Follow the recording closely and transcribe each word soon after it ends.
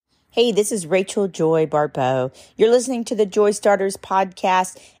Hey, this is Rachel Joy Barbeau. You're listening to the Joy Starters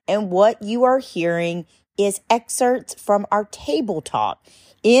podcast, and what you are hearing is excerpts from our table talk.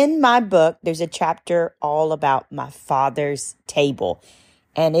 In my book, there's a chapter all about my father's table,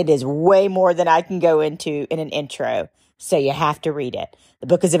 and it is way more than I can go into in an intro, so you have to read it. The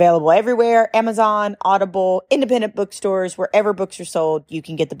book is available everywhere: Amazon, Audible, independent bookstores, wherever books are sold, you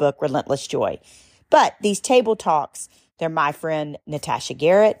can get the book Relentless Joy. But these table talks, they're my friend Natasha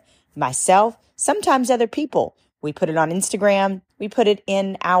Garrett, myself, sometimes other people. We put it on Instagram. We put it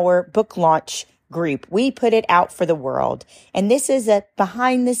in our book launch group. We put it out for the world. And this is a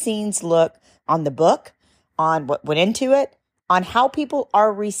behind the scenes look on the book, on what went into it, on how people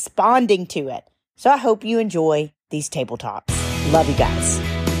are responding to it. So I hope you enjoy these table talks. Love you guys.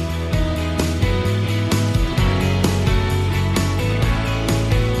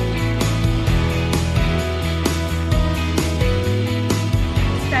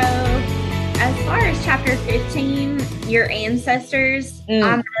 As far as chapter 15, your ancestors,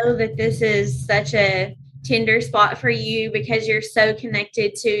 I know that this is such a tender spot for you because you're so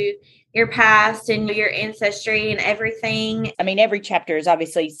connected to your past and your ancestry and everything. I mean, every chapter is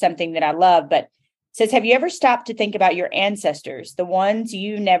obviously something that I love, but it says, have you ever stopped to think about your ancestors, the ones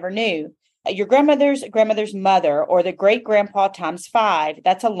you never knew? Your grandmother's mother, or the great-grandpa times 5,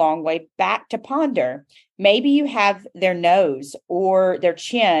 that's a long way back to ponder. Maybe you have their nose or their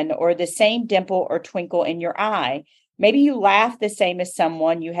chin or the same dimple or twinkle in your eye. Maybe you laugh the same as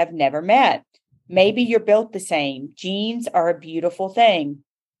someone you have never met. Maybe you're built the same. Genes are a beautiful thing.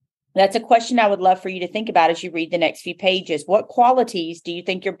 That's a question I would love for you to think about as you read the next few pages. What qualities do you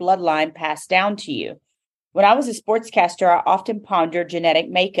think your bloodline passed down to you? When I was a sportscaster, I often pondered genetic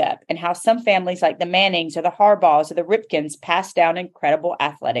makeup and how some families like the Mannings or the Harbaughs or the Ripkins passed down incredible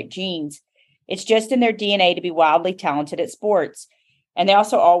athletic genes. It's just in their DNA to be wildly talented at sports. And they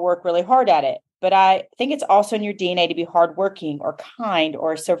also all work really hard at it. But I think it's also in your DNA to be hardworking or kind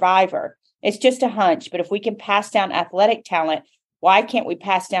or a survivor. It's just a hunch. But if we can pass down athletic talent, why can't we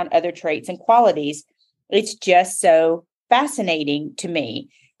pass down other traits and qualities? It's just so fascinating to me.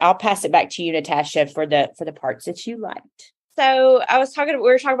 I'll pass it back to you, Natasha, for the parts that you liked. So we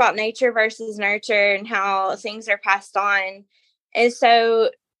were talking about nature versus nurture and how things are passed on. And so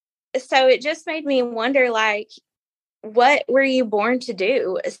it just made me wonder, like, what were you born to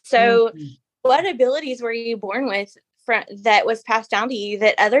do? So what abilities were you born with that was passed down to you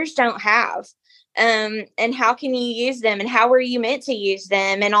that others don't have? And how can you use them? And how were you meant to use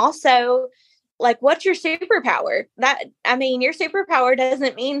them? And also, like, what's your superpower? Your superpower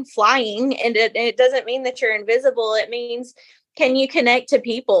doesn't mean flying, and it doesn't mean that you're invisible. It means, can you connect to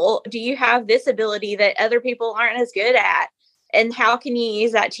people? Do you have this ability that other people aren't as good at? And how can you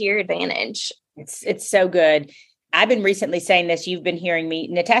use that to your advantage? It's so good. I've been recently saying this. You've been hearing me.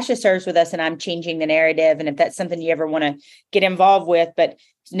 Natasha serves with us and I'm changing the narrative. And if that's something you ever want to get involved with, but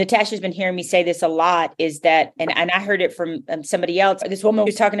Natasha's been hearing me say this a lot, is that, and I heard it from somebody else. This woman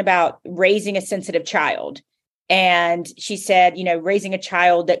was talking about raising a sensitive child. And she said, raising a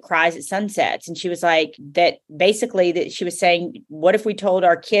child that cries at sunsets. And she was like, that she was saying, what if we told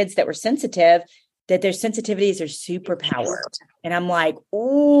our kids that were sensitive that their sensitivities are superpower? And I'm like,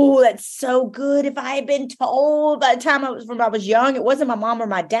 oh, that's so good. If I had been told by the time I was young, it wasn't my mom or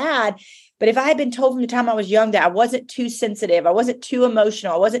my dad, but if I had been told from the time I was young that I wasn't too sensitive, I wasn't too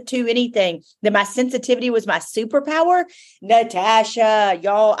emotional, I wasn't too anything, that my sensitivity was my superpower, Natasha,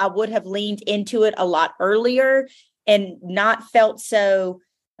 y'all, I would have leaned into it a lot earlier and not felt so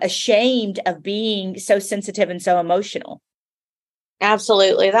ashamed of being so sensitive and so emotional.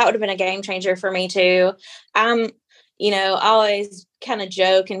 Absolutely. That would have been a game changer for me too. I always kind of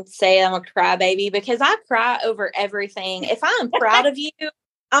joke and say I'm a crybaby because I cry over everything. If I'm proud of you,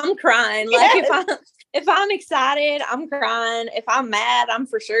 I'm crying. Like, yes. If I'm excited, I'm crying. If I'm mad, I'm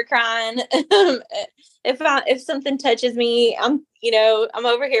for sure crying. If something touches me, I'm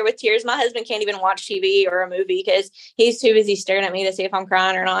over here with tears. My husband can't even watch TV or a movie because he's too busy staring at me to see if I'm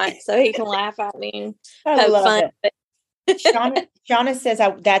crying or not, so he can laugh at me. I love it. Shauna says,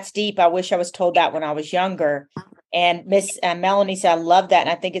 that's deep. I wish I was told that when I was younger. And Miss Melanie said, I love that. And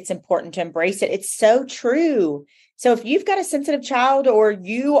I think it's important to embrace it. It's so true. So if you've got a sensitive child, or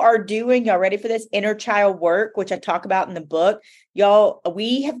you are doing, y'all ready for this, inner child work, which I talk about in the book, y'all,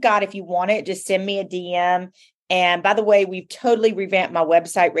 we have got, if you want it, just send me a DM. And by the way, we've totally revamped my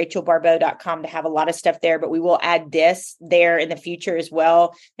website, rachelbarbeau.com, to have a lot of stuff there, but we will add this there in the future as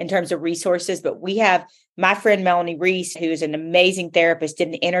well in terms of resources. But we have my friend Melanie Reese, who's an amazing therapist, did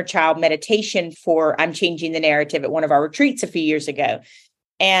an inner child meditation for I'm Changing the Narrative at one of our retreats a few years ago.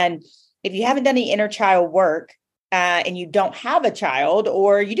 And if you haven't done any inner child work, and you don't have a child,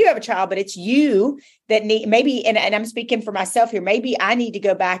 or you do have a child, but it's you that need maybe, and I'm speaking for myself here, maybe I need to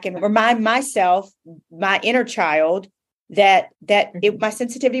go back and remind myself, my inner child, that my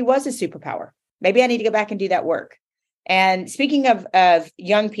sensitivity was a superpower. Maybe I need to go back and do that work. And speaking of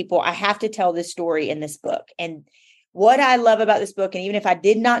young people, I have to tell this story in this book. And what I love about this book, and even if I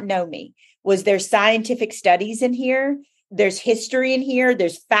did not know me, was there's scientific studies in here. There's history in here.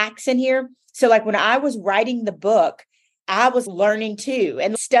 There's facts in here. So like when I was writing the book, I was learning too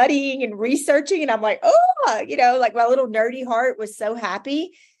and studying and researching. And I'm like, oh, like my little nerdy heart was so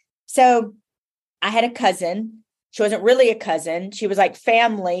happy. So I had a cousin. She wasn't really a cousin. She was like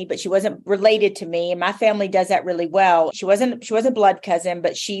family, but she wasn't related to me. And my family does that really well. She was a blood cousin,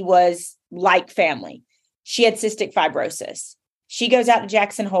 but she was like family. She had cystic fibrosis. She goes out to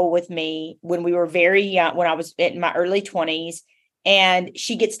Jackson Hole with me when we were very young, when I was in my early 20s, and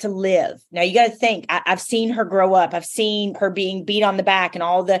she gets to live. Now you got to think, I've seen her grow up. I've seen her being beat on the back and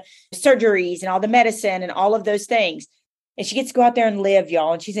all the surgeries and all the medicine and all of those things. And she gets to go out there and live,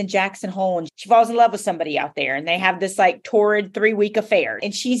 y'all. And she's in Jackson Hole and she falls in love with somebody out there. And they have this like torrid 3-week affair.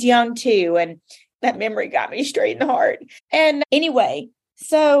 And she's young too. And that memory got me straight in the heart. And anyway,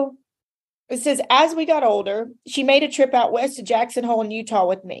 so it says, as we got older, she made a trip out west to Jackson Hole in Utah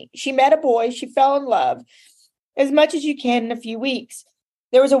with me. She met a boy. She fell in love as much as you can in a few weeks.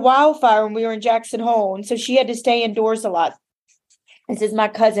 There was a wildfire when we were in Jackson Hole. And so she had to stay indoors a lot. This is my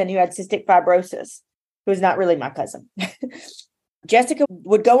cousin who had cystic fibrosis, who is not really my cousin. Jessica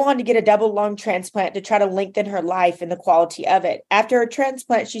would go on to get a double lung transplant to try to lengthen her life and the quality of it. After her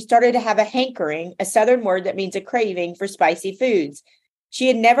transplant, she started to have a hankering, a Southern word that means a craving for spicy foods. She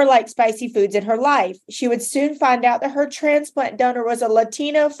had never liked spicy foods in her life. She would soon find out that her transplant donor was a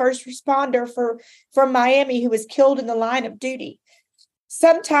Latino first responder from Miami who was killed in the line of duty.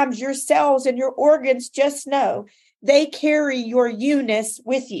 Sometimes your cells and your organs just know they carry your you-ness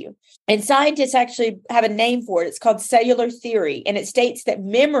with you. And scientists actually have a name for it. It's called cellular theory. And it states that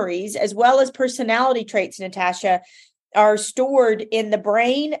memories, as well as personality traits, Natasha, are stored in the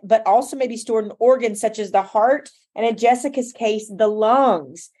brain, but also maybe stored in organs such as the heart, and in Jessica's case, the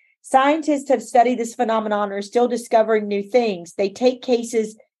lungs. Scientists have studied this phenomenon and are still discovering new things. They take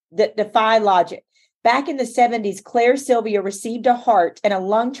cases that defy logic. Back in the 70s, Claire Sylvia received a heart and a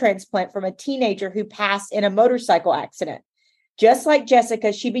lung transplant from a teenager who passed in a motorcycle accident. Just like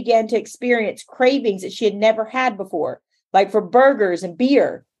Jessica, she began to experience cravings that she had never had before, like for burgers and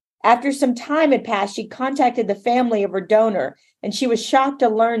beer. After some time had passed, she contacted the family of her donor, and she was shocked to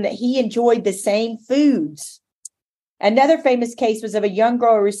learn that he enjoyed the same foods. Another famous case was of a young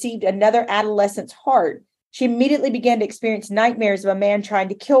girl who received another adolescent's heart. She immediately began to experience nightmares of a man trying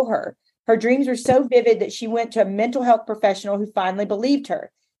to kill her. Her dreams were so vivid that she went to a mental health professional who finally believed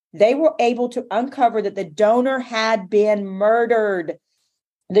her. They were able to uncover that the donor had been murdered.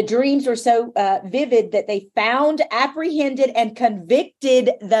 The dreams were so vivid that they found, apprehended, and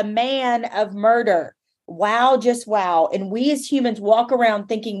convicted the man of murder. Wow, just wow. And we as humans walk around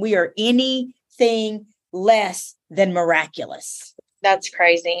thinking we are anything less than miraculous. That's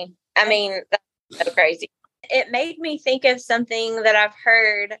crazy. I mean, that's so crazy. It made me think of something that I've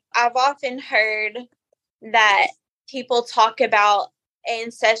heard. I've often heard that people talk about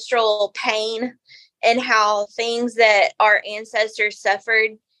ancestral pain and how things that our ancestors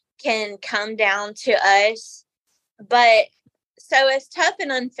suffered can come down to us. But so as tough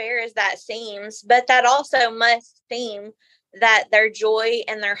and unfair as that seems, but that also must seem that their joy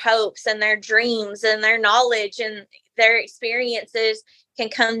and their hopes and their dreams and their knowledge and their experiences can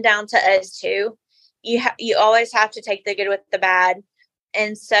come down to us too. You always have to take the good with the bad.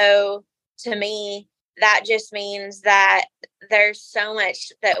 And so to me, that just means that there's so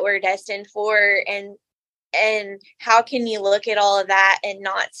much that we're destined for. And how can you look at all of that and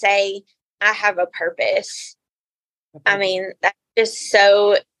not say, I have a purpose? I mean, that's just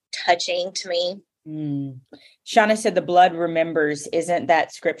so touching to me. Shauna said the blood remembers. Isn't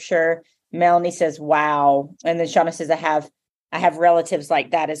that scripture? Melanie says, wow. And then Shauna says, I have relatives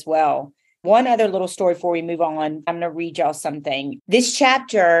like that as well. One other little story before we move on. I'm going to read y'all something. This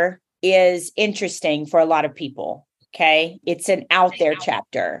chapter is interesting for a lot of people. Okay. It's an out there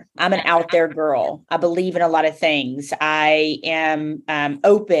chapter. I'm an out there girl. I believe in a lot of things. I am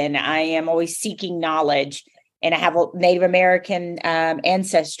open. I am always seeking knowledge, and I have a Native American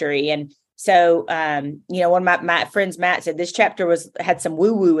ancestry. And so, one of my friends, Matt, said this chapter had some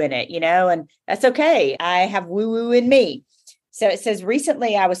woo woo in it, and that's okay. I have woo woo in me. So it says,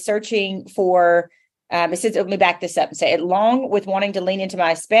 recently I was searching for It says, let me back this up and say, along with wanting to lean into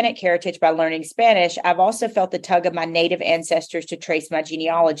my Hispanic heritage by learning Spanish, I've also felt the tug of my native ancestors to trace my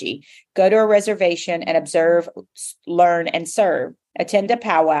genealogy, go to a reservation and observe, learn, and serve, attend a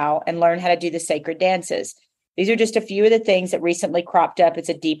powwow, and learn how to do the sacred dances. These are just a few of the things that recently cropped up as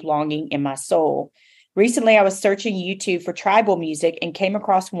a deep longing in my soul. Recently, I was searching YouTube for tribal music and came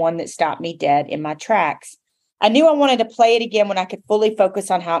across one that stopped me dead in my tracks. I knew I wanted to play it again when I could fully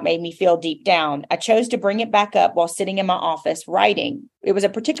focus on how it made me feel deep down. I chose to bring it back up while sitting in my office writing. It was a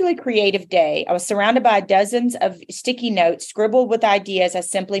particularly creative day. I was surrounded by dozens of sticky notes scribbled with ideas I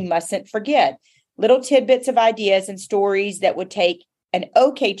simply mustn't forget. Little tidbits of ideas and stories that would take an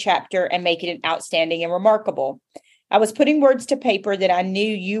okay chapter and make it an outstanding and remarkable. I was putting words to paper that I knew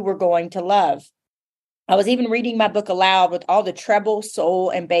you were going to love. I was even reading my book aloud with all the treble, soul,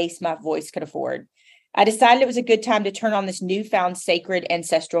 and bass my voice could afford. I decided it was a good time to turn on this newfound sacred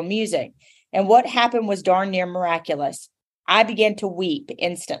ancestral music. And what happened was darn near miraculous. I began to weep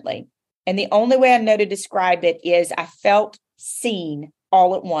instantly. And the only way I know to describe it is I felt seen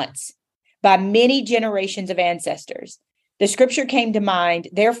all at once by many generations of ancestors. The scripture came to mind,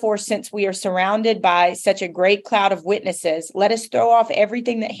 therefore, since we are surrounded by such a great cloud of witnesses, let us throw off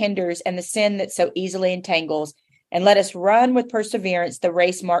everything that hinders and the sin that so easily entangles, and let us run with perseverance the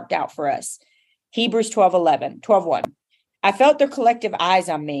race marked out for us. Hebrews 12:1. I felt their collective eyes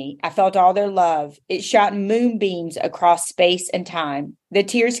on me. I felt all their love. It shot moonbeams across space and time. The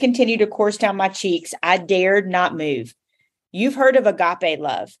tears continued to course down my cheeks. I dared not move. You've heard of agape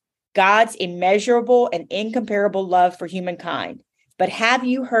love, God's immeasurable and incomparable love for humankind. But have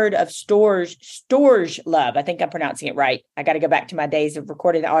you heard of storge love? I think I'm pronouncing it right. I got to go back to my days of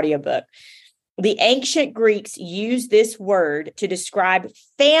recording the audiobook. The ancient Greeks used this word to describe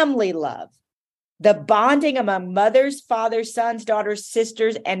family love. The bonding among mothers, fathers, sons, daughters,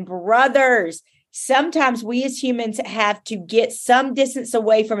 sisters, and brothers. Sometimes we as humans have to get some distance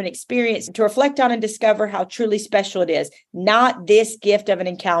away from an experience to reflect on and discover how truly special it is. Not this gift of an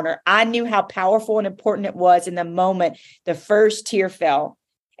encounter. I knew how powerful and important it was in the moment the first tear fell.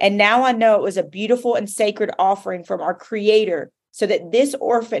 And now I know it was a beautiful and sacred offering from our Creator so that this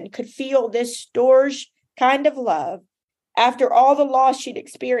orphan could feel this storge kind of love. After all the loss she'd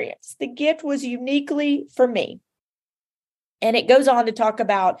experienced, the gift was uniquely for me. And it goes on to talk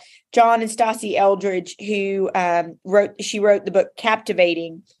about John and Stasi Eldridge, who wrote the book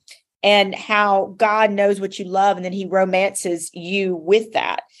Captivating, and how God knows what you love, and then he romances you with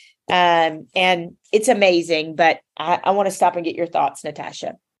that. And it's amazing, but I want to stop and get your thoughts,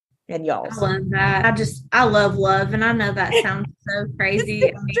 Natasha, and y'all's. I love that. I love love, and I know that sounds so crazy.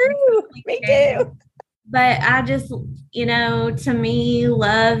 It's true. Me too. But I just, to me,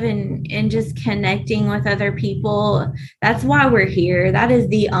 love and just connecting with other people, that's why we're here. That is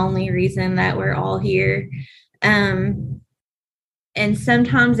the only reason that we're all here. And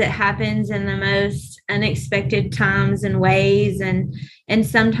sometimes it happens in the most unexpected times and ways. And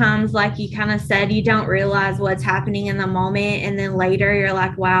sometimes, like you kind of said, you don't realize what's happening in the moment. And then later you're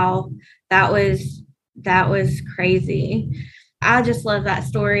like, wow, that was crazy. I just love that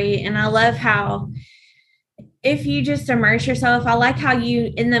story. And I love how, if you just immerse yourself, I like how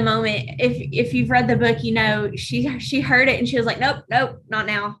you, in the moment, if you've read the book, she heard it and she was like, nope, not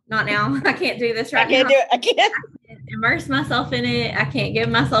now. I can't do this right now. I can't immerse myself in it. I can't give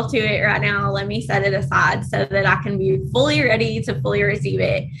myself to it right now. Let me set it aside so that I can be fully ready to fully receive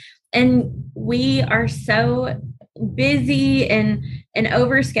it. And we are so busy and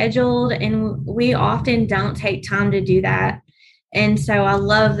overscheduled, and we often don't take time to do that. And so I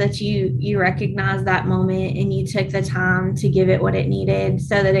love that you recognize that moment and you took the time to give it what it needed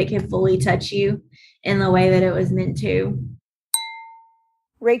so that it could fully touch you in the way that it was meant to.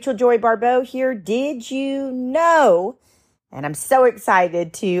 Rachel Joy Barbeau here. Did you know, and I'm so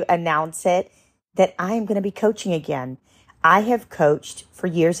excited to announce it, that I am going to be coaching again. I have coached for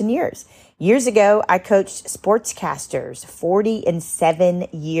years and years. Years ago, I coached sportscasters, 47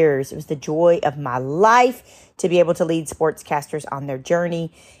 years. It was the joy of my life to be able to lead sportscasters on their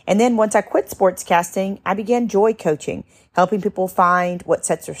journey. And then once I quit sportscasting, I began joy coaching, helping people find what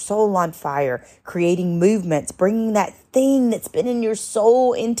sets their soul on fire, creating movements, bringing that thing that's been in your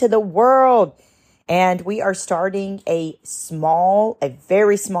soul into the world. And we are starting a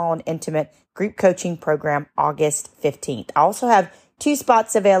very small and intimate group coaching program August 15th. I also have 2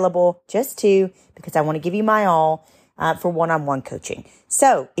 spots available, just 2, because I want to give you my all for one-on-one coaching.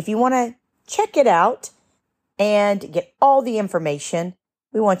 So if you want to check it out and get all the information,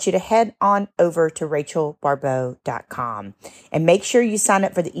 we want you to head on over to rachelbarbeau.com and make sure you sign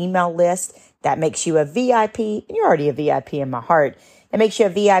up for the email list. That makes you a VIP, and you're already a VIP in my heart. and make you a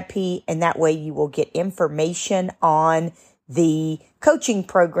VIP. And that way you will get information on the coaching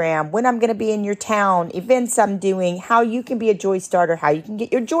program, when I'm going to be in your town, events I'm doing, how you can be a joy starter, how you can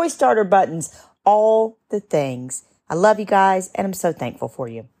get your joy starter buttons, all the things. I love you guys, and I'm so thankful for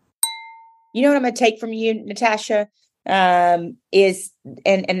you. You know what I'm going to take from you, Natasha, is,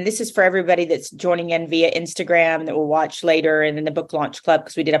 and this is for everybody that's joining in via Instagram that will watch later, and in the book launch club,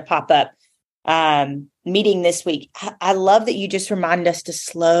 because we did a pop-up meeting this week. I love that you just remind us to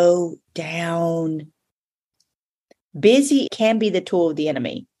slow down. Busy can be the tool of the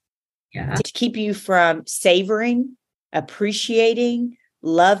enemy to keep you from savoring, appreciating,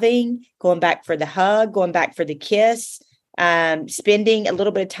 loving, going back for the hug, going back for the kiss, spending a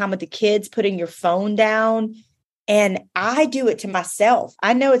little bit of time with the kids, putting your phone down. And I do it to myself.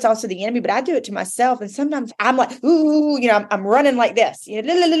 I know it's also the enemy, but I do it to myself. And sometimes I'm like, ooh, I'm running like this,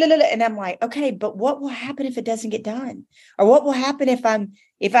 and I'm like, okay, but what will happen if it doesn't get done? Or what will happen if I'm,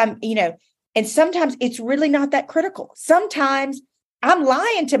 and sometimes it's really not that critical. Sometimes I'm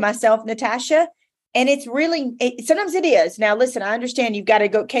lying to myself, Natasha, and it's really, sometimes it is. Now, listen, I understand you've got to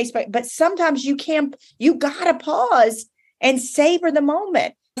go case by, but sometimes you got to pause and savor the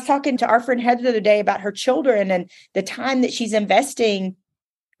moment. I was talking to our friend Heather the other day about her children and the time that she's investing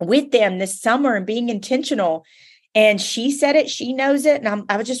with them this summer and being intentional. And she said it, she knows it. And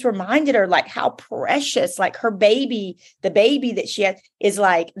I was just reminded her like how precious, like her baby, the baby that she has is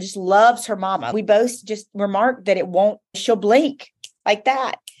like, just loves her mama. We both just remarked that she'll blink like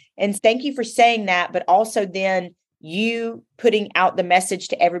that. And thank you for saying that. But also then you putting out the message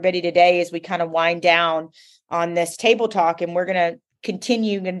to everybody today as we kind of wind down on this table talk. And we're going to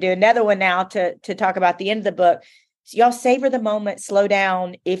continue and do another one now to talk about the end of the book. So y'all savor the moment, slow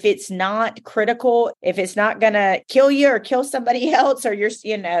down. If it's not critical, if it's not going to kill you or kill somebody else, or you're,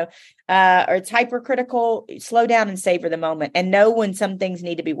 or it's hypercritical, slow down and savor the moment, and know when some things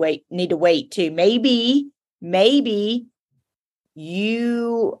need to wait too. Maybe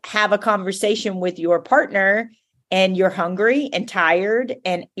you have a conversation with your partner and you're hungry and tired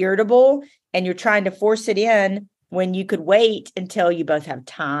and irritable and you're trying to force it in, when you could wait until you both have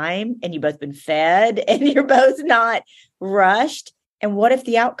time and you both been fed and you're both not rushed. And what if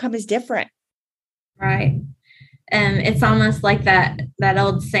the outcome is different? Right. It's almost like that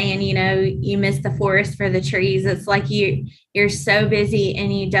old saying, you miss the forest for the trees. It's like you're so busy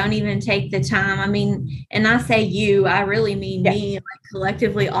and you don't even take the time. I mean, and I say you, I really mean me, like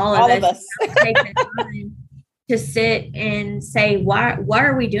collectively, all of us. Take the time to sit and say, why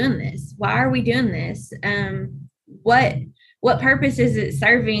are we doing this? Why are we doing this? What purpose is it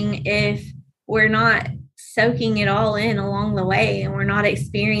serving if we're not soaking it all in along the way and we're not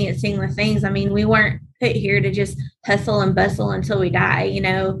experiencing the things? I mean, we weren't put here to just hustle and bustle until we die.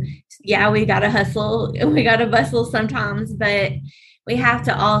 Yeah, we got to hustle and we got to bustle sometimes, but we have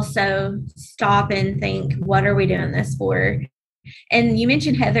to also stop and think, what are we doing this for? And you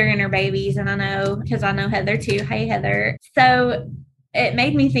mentioned Heather and her babies, and I know, because I know Heather too. Hey, Heather. So it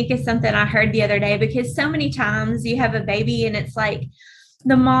made me think of something I heard the other day, because so many times you have a baby and it's like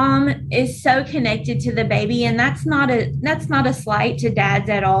the mom is so connected to the baby, and that's not a slight to dads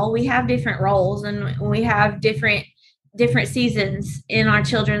at all. We have different roles and we have different seasons in our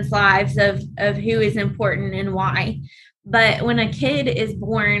children's lives of who is important and why. But when a kid is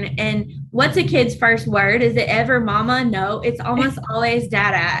born, and what's a kid's first word? Is it ever mama? No, it's almost always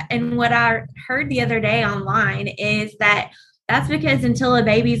dada. And what I heard the other day online is that's because until a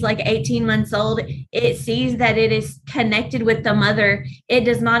baby's like 18 months old, it sees that it is connected with the mother. It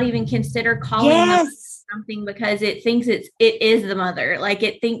does not even consider calling them something, because it thinks it is the mother. Like,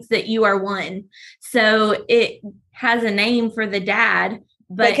 it thinks that you are one. So it has a name for the dad,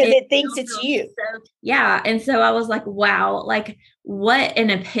 but because it thinks it's you. Yeah. And so I was like, wow, like what an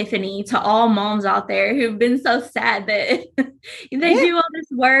epiphany to all moms out there who've been so sad that they do all this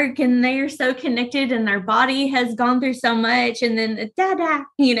work and they are so connected and their body has gone through so much, and then dada,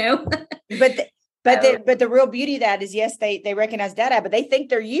 But the real beauty of that is, yes, they recognize dada, but they think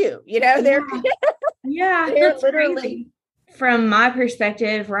they're you, they're they're literally crazy. From my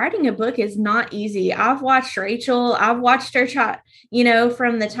perspective, writing a book is not easy. I've watched Rachel. I've watched her try,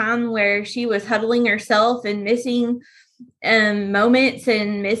 from the time where she was huddling herself and missing moments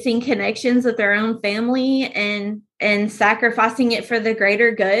and missing connections with her own family, and sacrificing it for the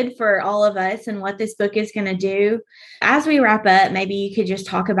greater good for all of us, and what this book is going to do. As we wrap up, maybe you could just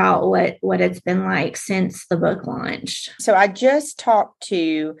talk about what it's been like since the book launched. So I just talked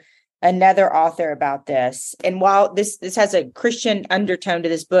to another author about this. And while this has a Christian undertone to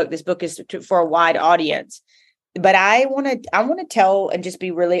this book is for a wide audience. But I want to tell and just be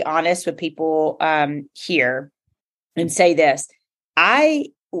really honest with people here and say this.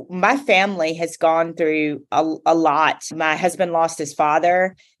 my family has gone through a lot. My husband lost his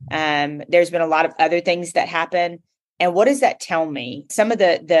father. There's been a lot of other things that happen. And what does that tell me? Some of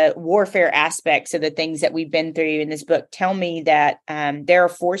the warfare aspects of the things that we've been through in this book tell me that there are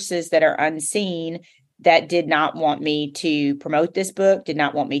forces that are unseen that did not want me to promote this book, did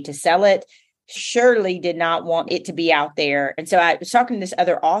not want me to sell it, surely did not want it to be out there. And so I was talking to this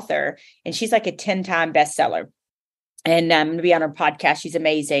other author, and she's like a 10-time bestseller. And I'm going to be on her podcast. She's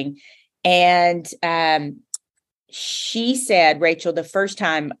amazing. And she said, Rachel, the first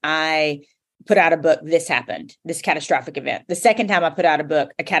time I put out a book, this happened, this catastrophic event. The second time I put out a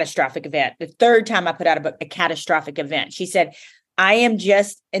book, a catastrophic event. The third time I put out a book, a catastrophic event. She said, I am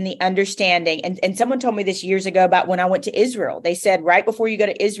just in the understanding. And someone told me this years ago about when I went to Israel. They said, right before you go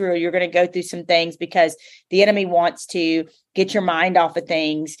to Israel, you're going to go through some things because the enemy wants to get your mind off of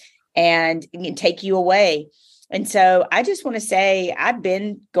things and take you away. And so I just want to say I've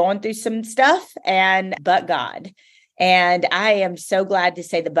been going through some stuff but God. And I am so glad to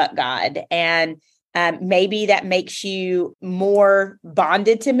say the but God. And maybe that makes you more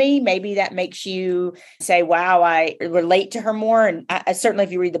bonded to me. Maybe that makes you say, wow, I relate to her more. And I certainly,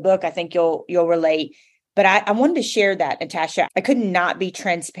 if you read the book, I think you'll relate. But I wanted to share that, Natasha. I could not be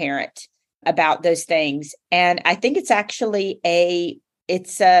transparent about those things. And I think it's actually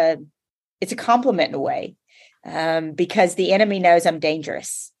it's a compliment in a way. Because the enemy knows I'm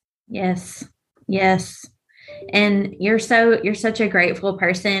dangerous. Yes. And you're such a grateful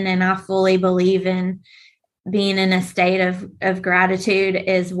person. And I fully believe in being in a state of gratitude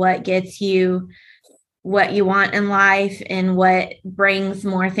is what gets you what you want in life and what brings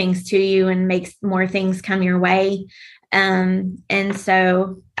more things to you and makes more things come your way. And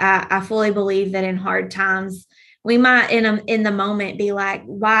so I fully believe that in hard times, we might in the moment be like,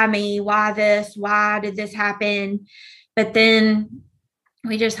 why me? Why this? Why did this happen? But then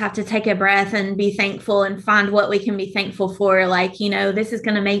we just have to take a breath and be thankful and find what we can be thankful for. Like, this is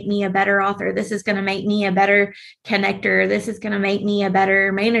going to make me a better author. This is going to make me a better connector. This is going to make me a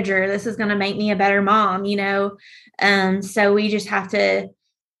better manager. This is going to make me a better mom, So we just have to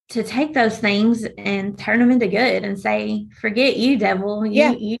take those things and turn them into good and say, forget you, devil.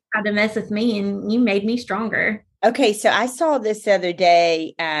 You tried to mess with me and you made me stronger. Okay, so I saw this the other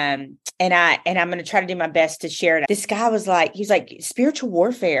day, and I'm going to try to do my best to share it. This guy was like, he's like, spiritual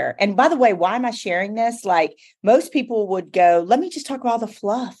warfare. And by the way, why am I sharing this? Like, most people would go, let me just talk about all the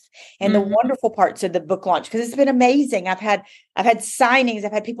fluff and the wonderful parts of the book launch, because it's been amazing. I've had signings.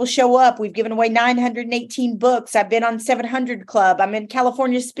 I've had people show up. We've given away 918 books. I've been on 700 Club. I'm in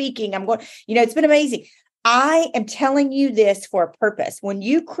California speaking. I'm going, it's been amazing. I am telling you this for a purpose. When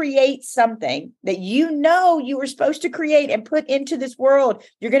you create something that you were supposed to create and put into this world,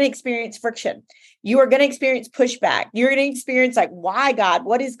 you're going to experience friction. You are going to experience pushback. You're going to experience like, why, God,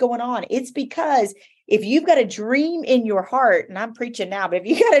 what is going on? It's because if you've got a dream in your heart, and I'm preaching now, but if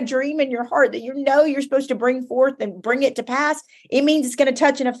you got a dream in your heart that you're supposed to bring forth and bring it to pass, it means it's going to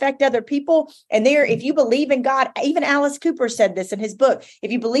touch and affect other people. And if you believe in God, even Alice Cooper said this in his book, if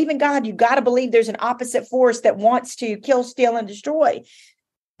you believe in God, you got to believe there's an opposite force that wants to kill, steal, and destroy.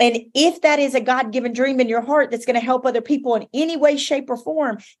 And if that is a God-given dream in your heart that's going to help other people in any way, shape, or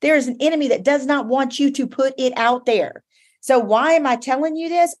form, there is an enemy that does not want you to put it out there. So why am I telling you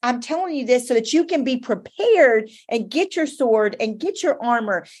this? I'm telling you this so that you can be prepared and get your sword and get your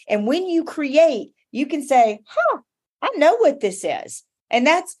armor. And when you create, you can say, I know what this is. And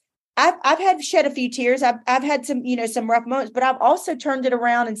I've had shed a few tears. I've had some rough moments, but I've also turned it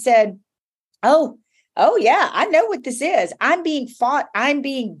around and said, oh yeah, I know what this is. I'm being fought. I'm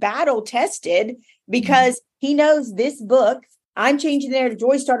being battle tested because he knows this book. I'm changing the narrative.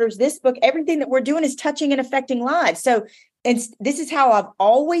 Joy Starters, this book, everything that we're doing is touching and affecting lives. So, and this is how I've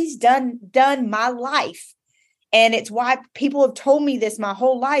always done my life. And it's why people have told me this my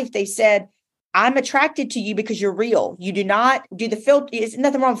whole life. They said, I'm attracted to you because you're real. You do not do the filter. There's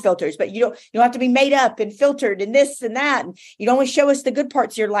nothing wrong with filters, but you don't have to be made up and filtered and this and that. And you don't always show us the good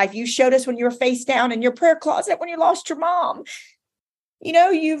parts of your life. You showed us when you were face down in your prayer closet, when you lost your mom.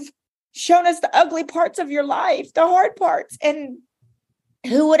 You've shown us the ugly parts of your life, the hard parts. And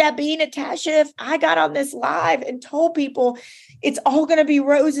who would I be, Natasha, if I got on this live and told people it's all going to be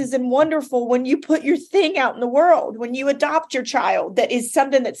roses and wonderful when you put your thing out in the world, when you adopt your child, that is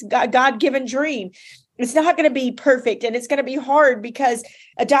something that's a God-given dream. It's not going to be perfect and it's going to be hard because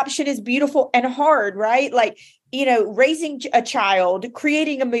adoption is beautiful and hard, right? Like, raising a child,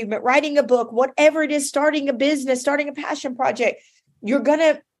 creating a movement, writing a book, whatever it is, starting a business, starting a passion project, you're going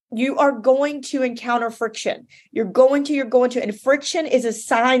to you are going to encounter friction. You're going to, and friction is a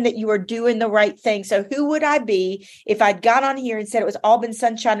sign that you are doing the right thing. So who would I be if I'd got on here and said it was all been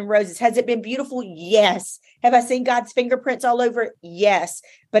sunshine and roses? Has it been beautiful? Yes. Have I seen God's fingerprints all over it? Yes.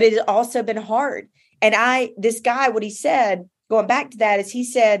 But it has also been hard. And this guy, what he said, going back to that, is he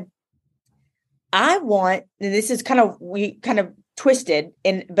said, I want, and this is we kind of twisted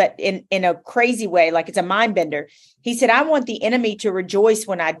but in a crazy way, like it's a mind bender. He said, I want the enemy to rejoice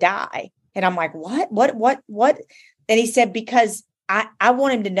when I die. And I'm like, what? And he said, because I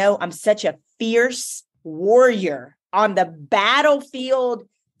want him to know I'm such a fierce warrior on the battlefield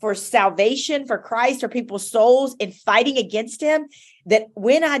for salvation, for Christ, for people's souls, and fighting against him, that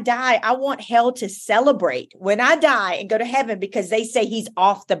when I die, I want hell to celebrate when I die and go to heaven, because they say he's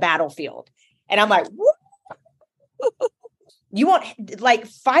off the battlefield. And I'm like, you want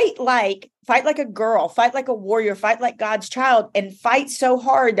fight like a girl, fight like a warrior, fight like God's child, and fight so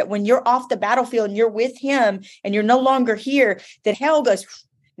hard that when you're off the battlefield and you're with him and you're no longer here, that hell goes,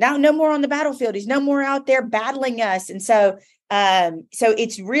 now no more on the battlefield. He's no more out there battling us. And so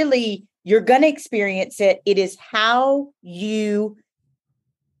it's really, you're going to experience it. It is how you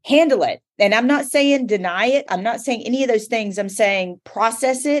handle it. And I'm not saying deny it. I'm not saying any of those things. I'm saying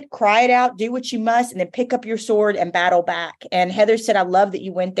process it, cry it out, do what you must, and then pick up your sword and battle back. And Heather said, I love that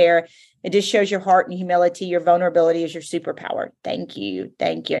you went there. It just shows your heart and humility. Your vulnerability is your superpower. Thank you.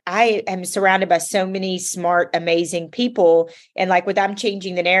 Thank you. I am surrounded by so many smart, amazing people. And like with I'm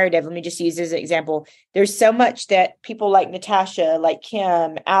changing the narrative, let me just use as an example. There's so much that people like Natasha, like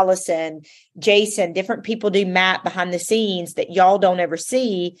Kim, Allison, Jason, different people do Matt behind the scenes that y'all don't ever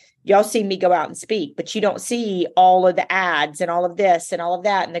see. Y'all see me go out and speak, but you don't see all of the ads and all of this and all of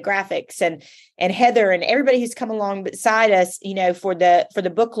that and the graphics and Heather and everybody who's come along beside us, for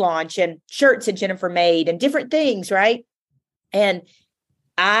the book launch and shirts that Jennifer made and different things. Right. And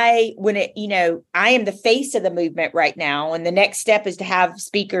I am the face of the movement right now. And the next step is to have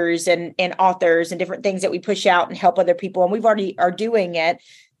speakers and authors and different things that we push out and help other people. And we've already are doing it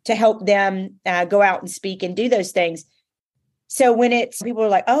to help them go out and speak and do those things. So when people are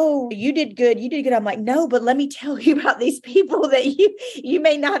like, oh, you did good. I'm like, no, but let me tell you about these people that you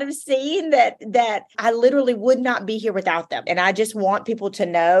may not have seen that I literally would not be here without them. And I just want people to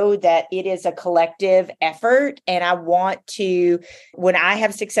know that it is a collective effort. And I want to, when I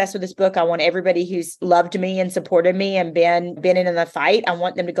have success with this book, I want everybody who's loved me and supported me and been in the fight, I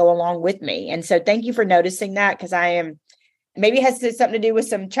want them to go along with me. And so thank you for noticing that, because maybe it has something to do with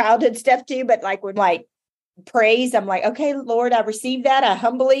some childhood stuff too, but praise, I'm like, okay, Lord, I received that. I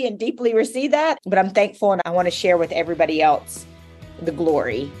humbly and deeply receive that, but I'm thankful and I want to share with everybody else the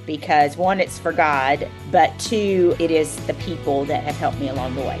glory, because one, it's for God, but two, it is the people that have helped me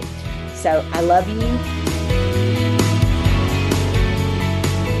along the way. So I love you.